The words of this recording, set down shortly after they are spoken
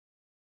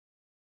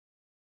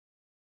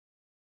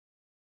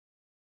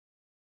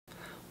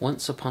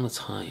Once upon a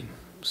time,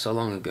 so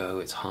long ago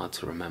it's hard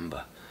to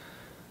remember,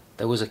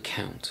 there was a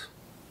count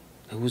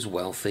who was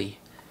wealthy,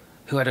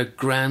 who had a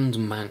grand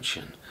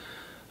mansion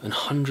and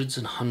hundreds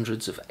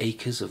of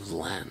acres of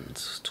land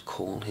to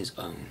call his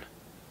own.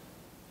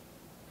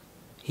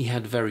 He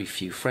had very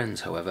few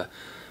friends, however,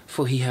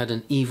 for he had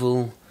an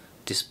evil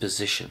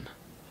disposition.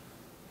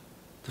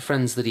 The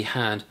friends that he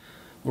had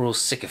were all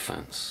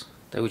sycophants.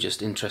 They were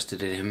just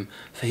interested in him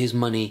for his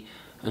money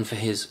and for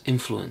his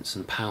influence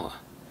and power.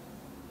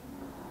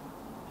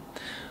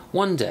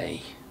 One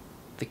day,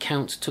 the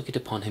Count took it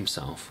upon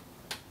himself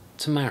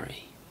to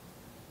marry,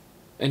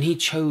 and he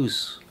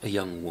chose a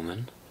young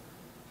woman.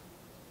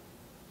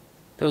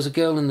 There was a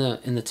girl in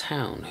the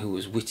town who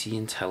was witty,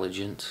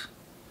 intelligent,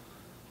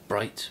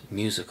 bright,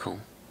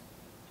 musical,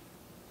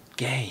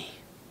 gay,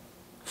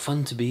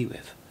 fun to be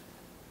with.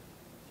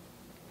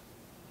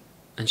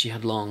 And she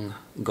had long,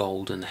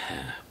 golden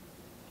hair.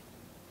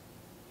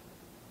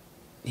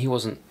 He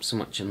wasn't so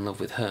much in love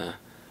with her,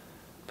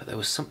 but there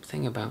was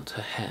something about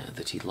her hair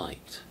that he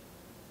liked.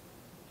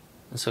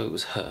 And so it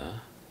was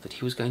her that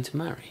he was going to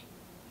marry.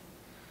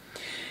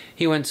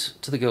 He went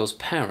to the girl's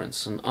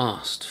parents and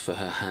asked for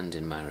her hand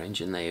in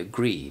marriage, and they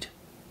agreed.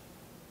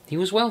 He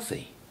was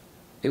wealthy.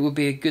 It would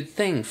be a good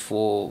thing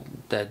for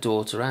their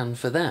daughter and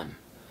for them.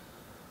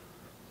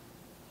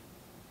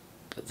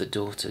 But the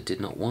daughter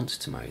did not want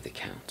to marry the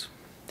Count.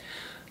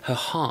 Her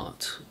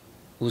heart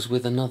was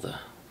with another,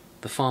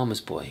 the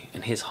farmer's boy,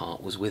 and his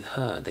heart was with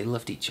her. They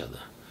loved each other,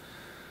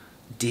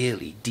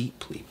 dearly,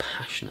 deeply,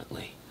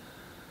 passionately.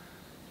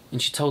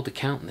 And she told the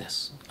Count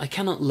this. "I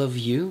cannot love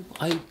you,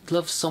 I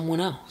love someone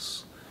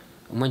else."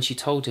 And when she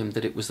told him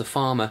that it was the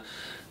farmer,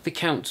 the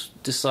Count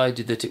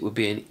decided that it would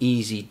be an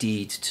easy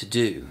deed to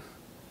do,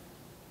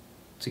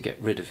 to get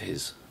rid of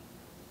his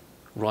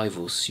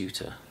rival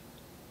suitor.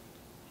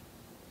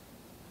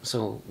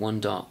 So one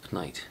dark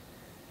night,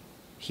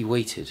 he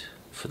waited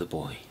for the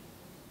boy,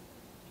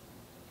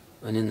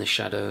 and in the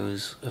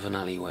shadows of an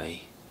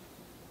alleyway,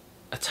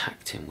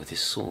 attacked him with his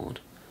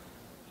sword.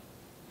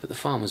 But the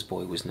farmer's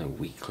boy was no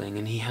weakling,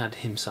 and he had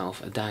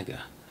himself a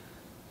dagger,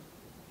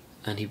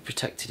 and he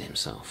protected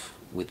himself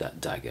with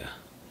that dagger,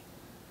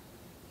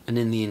 and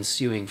in the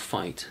ensuing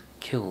fight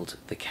killed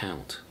the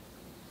Count.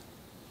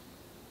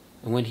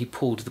 And when he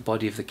pulled the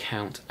body of the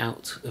Count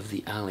out of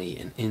the alley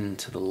and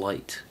into the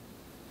light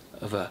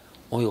of an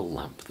oil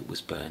lamp that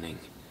was burning,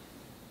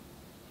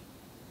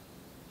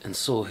 and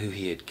saw who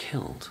he had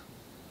killed,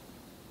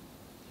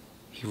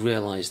 he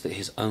realized that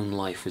his own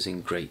life was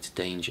in great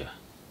danger.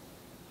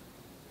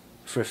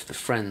 For if the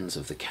friends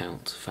of the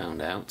Count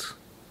found out,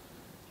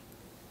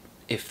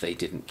 if they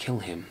didn't kill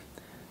him,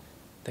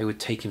 they would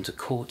take him to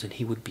court and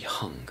he would be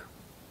hung.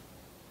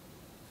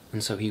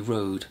 And so he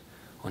rode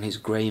on his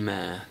grey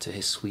mare to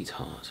his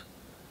sweetheart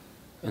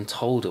and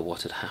told her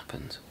what had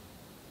happened.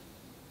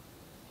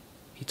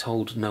 He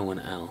told no one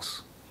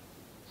else,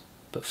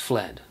 but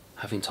fled,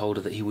 having told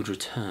her that he would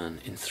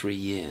return in 3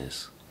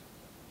 years.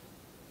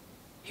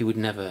 He would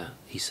never,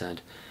 he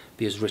said,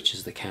 be as rich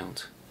as the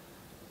Count,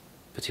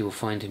 but he will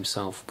find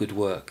himself good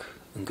work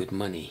and good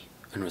money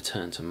and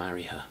return to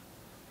marry her.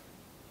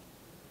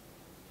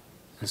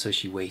 And so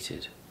she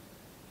waited.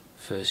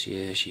 First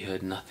year she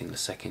heard nothing, the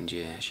second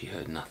year she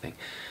heard nothing.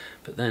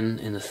 But then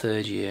in the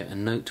 3rd year a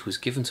note was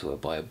given to her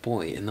by a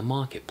boy in the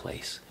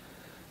marketplace.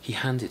 He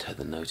handed her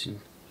the note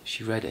and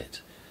she read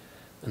it.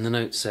 And the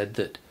note said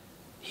that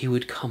he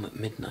would come at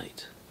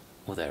midnight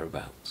or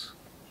thereabouts,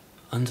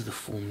 under the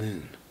full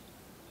moon,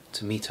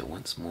 to meet her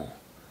once more.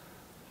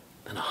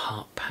 And her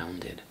heart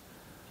pounded.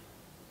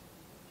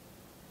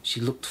 She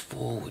looked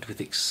forward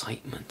with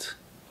excitement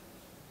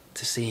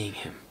to seeing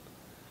him,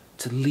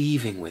 to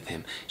leaving with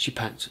him. She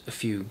packed a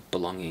few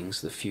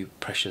belongings, the few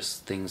precious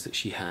things that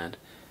she had,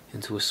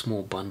 into a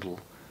small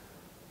bundle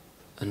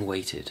and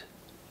waited.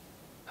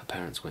 Her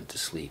parents went to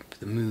sleep.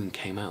 The moon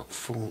came out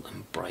full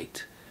and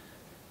bright,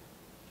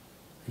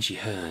 and she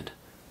heard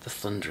the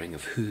thundering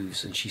of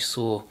hooves, and she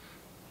saw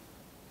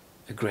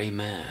a grey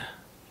mare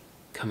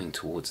coming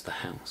towards the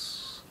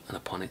house, and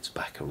upon its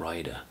back a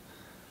rider,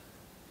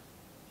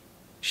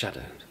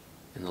 shadowed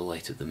in the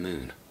light of the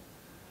moon.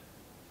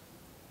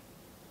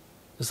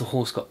 As the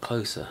horse got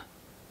closer,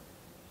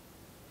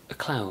 a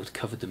cloud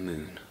covered the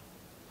moon,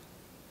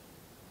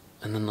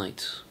 and the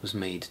night was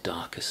made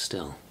darker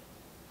still.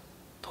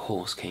 The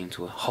horse came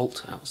to a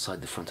halt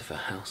outside the front of her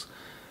house,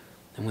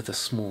 and with a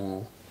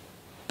small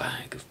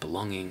bag of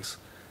belongings,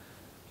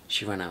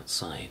 she ran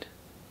outside.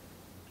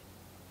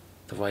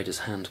 The rider's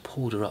hand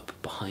pulled her up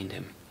behind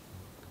him,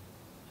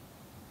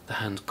 the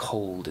hand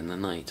cold in the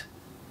night,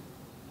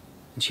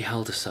 and she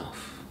held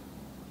herself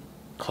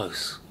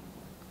close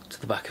to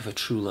the back of her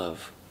true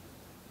love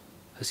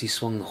as he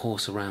swung the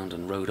horse around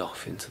and rode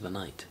off into the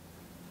night.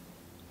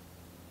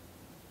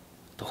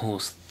 The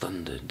horse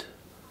thundered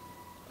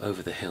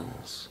over the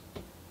hills.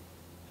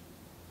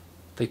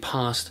 They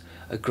passed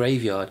a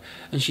graveyard,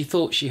 and she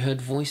thought she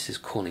heard voices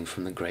calling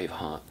from the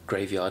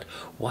graveyard,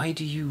 "Why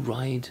do you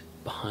ride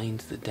behind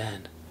the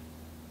dead?"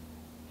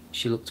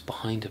 She looked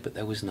behind her, but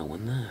there was no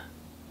one there.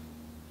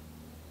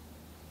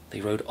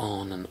 They rode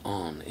on and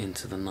on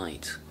into the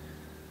night.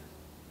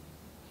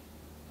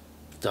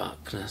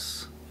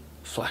 Darkness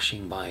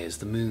flashing by as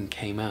the moon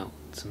came out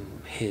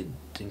and hid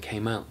and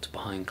came out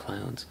behind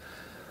clouds.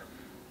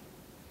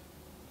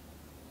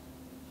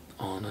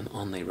 On and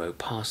on they rode,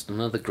 past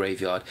another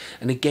graveyard,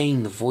 and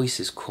again the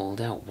voices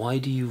called out, "Why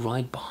do you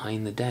ride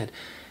behind the dead?"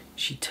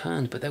 She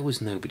turned, but there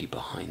was nobody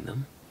behind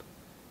them.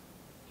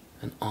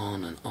 And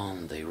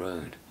on they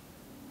rode,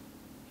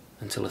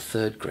 until a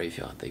third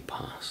graveyard they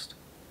passed.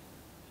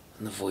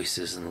 And the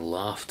voices and the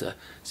laughter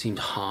seemed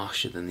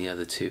harsher than the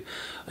other two.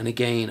 And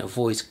again a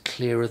voice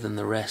clearer than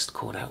the rest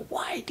called out,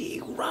 "Why do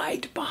you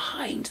ride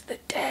behind the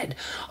dead?"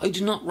 "I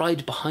do not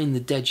ride behind the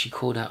dead," she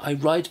called out. "I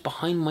ride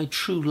behind my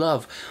true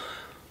love."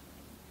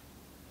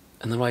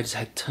 And the rider's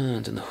head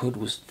turned and the hood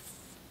was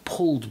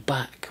pulled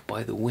back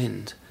by the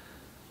wind.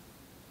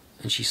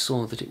 And she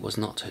saw that it was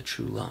not her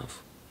true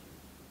love,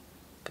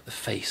 but the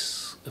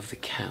face of the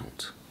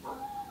Count.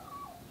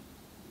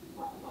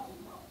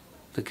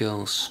 The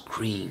girl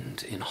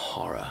screamed in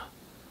horror,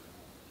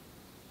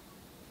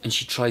 and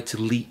she tried to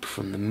leap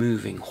from the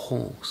moving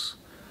horse,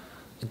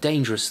 a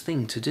dangerous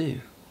thing to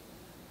do.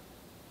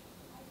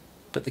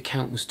 But the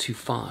Count was too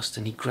fast,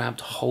 and he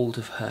grabbed hold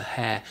of her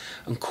hair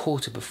and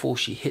caught her before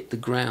she hit the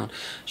ground.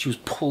 She was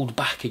pulled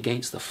back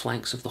against the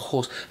flanks of the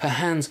horse. Her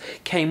hands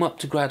came up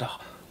to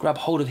grab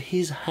hold of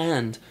his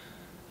hand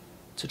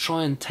to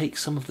try and take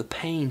some of the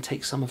pain,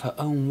 take some of her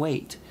own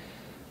weight.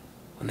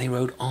 And they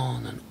rode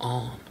on and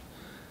on.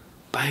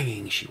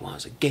 Banging she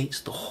was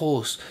against the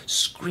horse,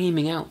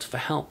 screaming out for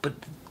help, but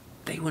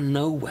they were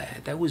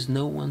nowhere. There was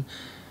no one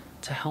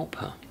to help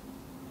her.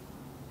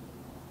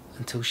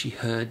 Until she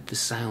heard the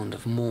sound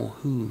of more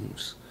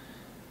hooves.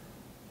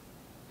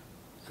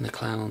 And the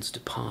clouds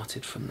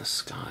departed from the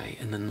sky,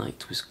 and the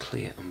night was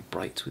clear and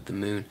bright with the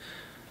moon.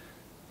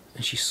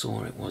 And she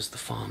saw it was the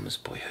farmer's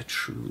boy, her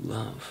true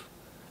love,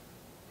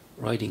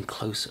 riding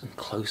closer and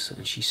closer,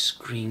 and she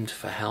screamed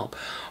for help,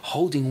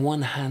 holding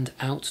one hand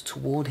out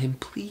toward him.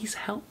 "Please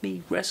help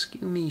me,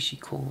 rescue me," she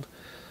called.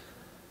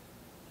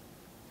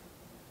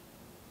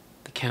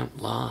 The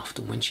Count laughed,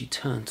 and when she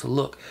turned to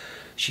look,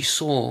 she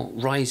saw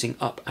rising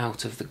up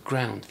out of the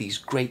ground these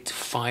great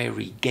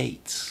fiery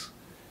gates,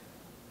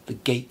 the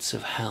gates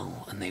of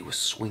hell, and they were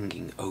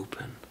swinging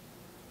open.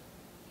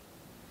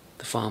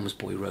 The farmer's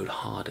boy rode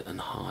harder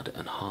and harder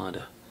and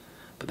harder,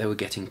 but they were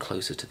getting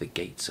closer to the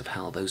gates of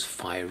hell, those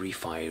fiery,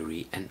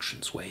 fiery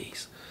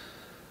entranceways.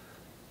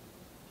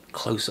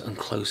 Closer and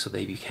closer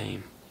they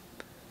became.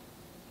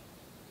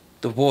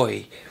 The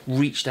boy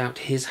reached out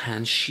his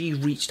hand, she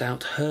reached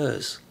out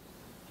hers,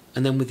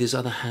 and then with his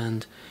other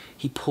hand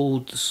he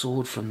pulled the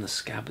sword from the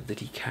scabbard that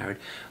he carried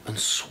and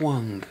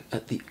swung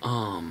at the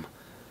arm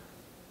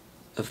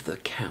of the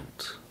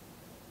Count.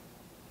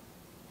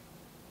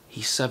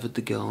 He severed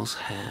the girl's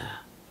hair,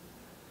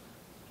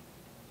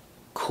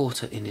 caught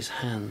her in his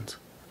hand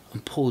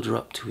and pulled her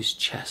up to his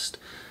chest,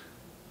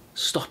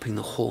 stopping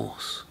the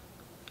horse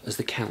as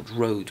the Count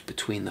rode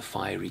between the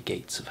fiery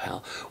gates of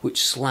hell,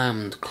 which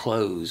slammed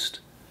closed.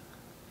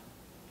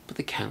 But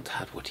the Count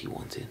had what he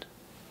wanted,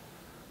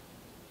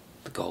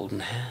 the golden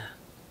hair.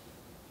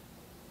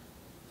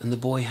 And the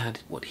boy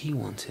had what he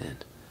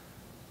wanted,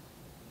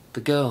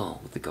 the girl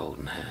with the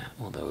golden hair,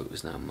 although it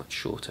was now much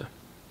shorter.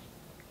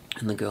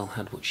 And the girl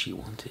had what she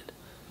wanted,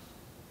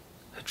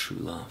 her true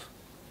love.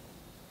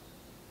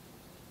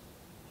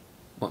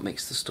 What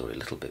makes the story a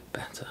little bit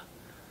better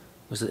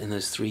was that in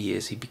those 3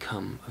 years he'd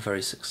become a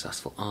very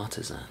successful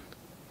artisan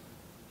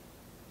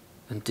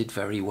and did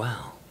very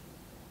well.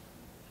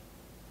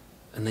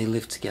 And they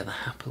lived together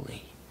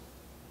happily.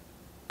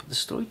 But the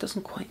story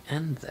doesn't quite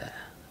end there.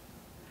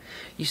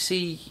 You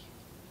see,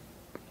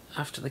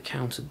 after the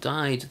Count had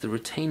died, the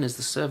retainers,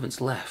 the servants,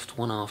 left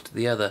one after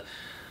the other,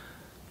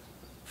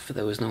 for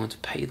there was no one to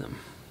pay them.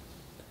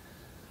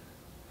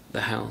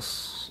 The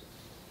house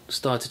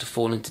started to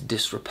fall into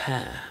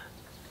disrepair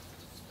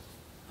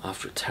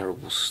after a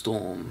terrible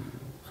storm,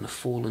 and a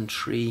fallen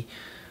tree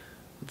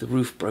with the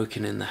roof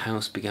broken in the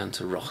house began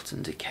to rot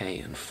and decay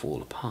and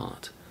fall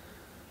apart.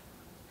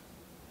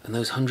 And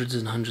those hundreds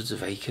and hundreds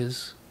of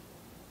acres,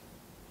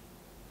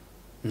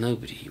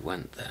 nobody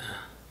went there.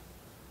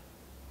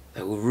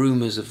 There were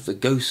rumours of the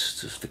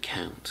ghost of the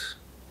Count.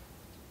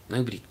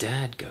 Nobody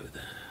dared go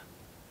there,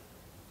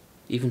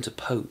 even to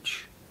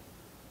poach.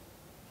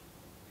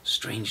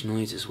 Strange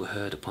noises were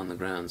heard upon the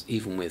grounds,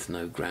 even with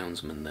no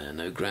groundsmen there,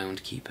 no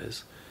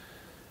groundkeepers.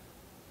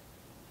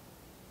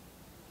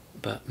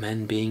 But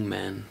men being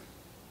men,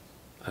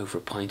 over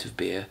a pint of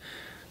beer,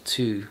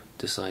 two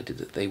decided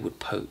that they would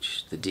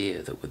poach the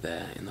deer that were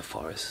there in the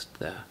forest.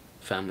 Their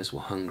families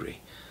were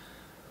hungry.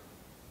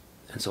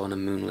 And so on a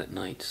moonlit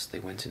night, they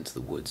went into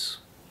the woods,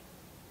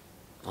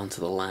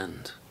 onto the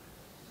land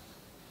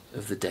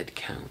of the dead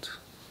Count,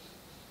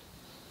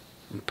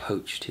 and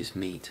poached his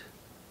meat.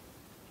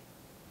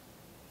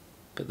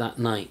 But that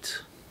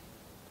night,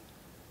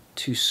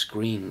 2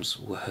 screams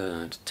were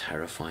heard,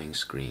 terrifying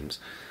screams.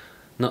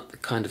 Not the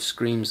kind of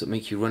screams that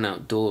make you run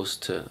outdoors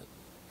to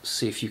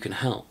see if you can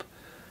help,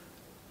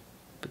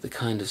 but the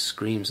kind of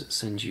screams that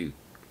send you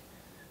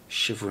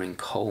shivering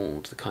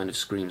cold, the kind of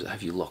screams that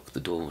have you lock the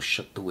doors,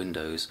 shut the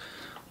windows,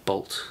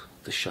 bolt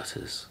the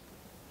shutters.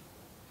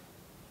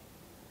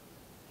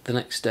 The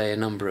next day, a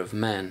number of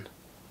men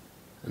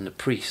and a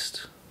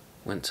priest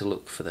went to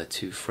look for their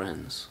two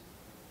friends.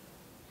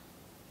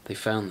 They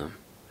found them.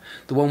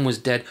 The one was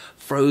dead,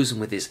 frozen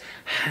with his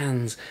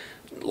hands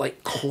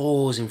like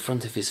claws in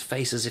front of his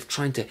face, as if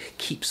trying to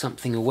keep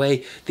something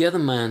away. The other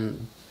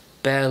man,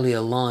 barely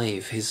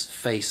alive, his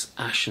face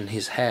ashen,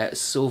 his hair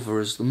as silver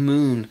as the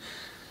moon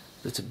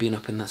that had been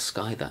up in the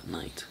sky that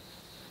night,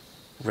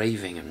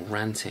 raving and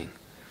ranting,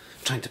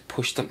 trying to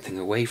push something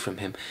away from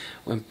him.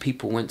 When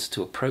people went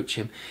to approach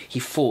him, he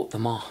fought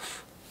them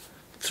off.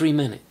 3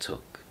 men it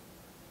took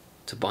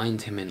to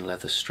bind him in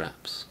leather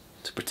straps,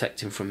 to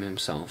protect him from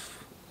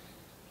himself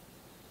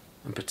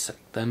and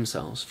protect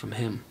themselves from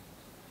him.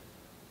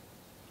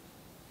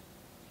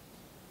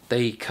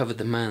 They covered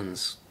the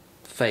man's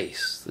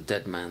face, the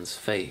dead man's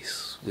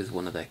face, with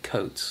one of their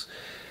coats.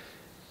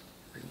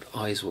 The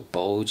eyes were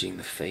bulging,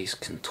 the face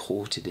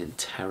contorted in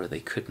terror. They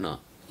could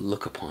not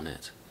look upon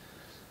it.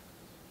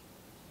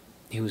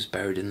 He was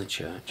buried in the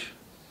church,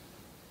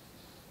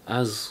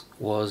 as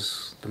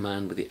was the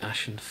man with the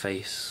ashen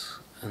face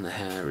and the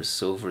hair as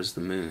silver as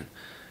the moon,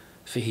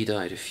 for he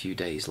died a few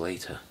days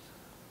later.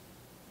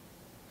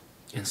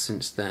 And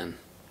since then,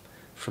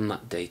 from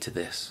that day to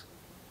this,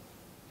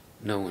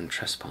 no one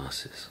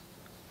trespasses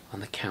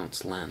on the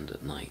Count's land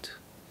at night.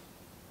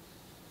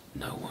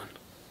 No one.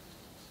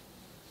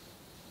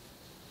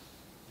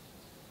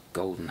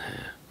 Golden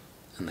Hair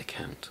and the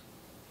Count.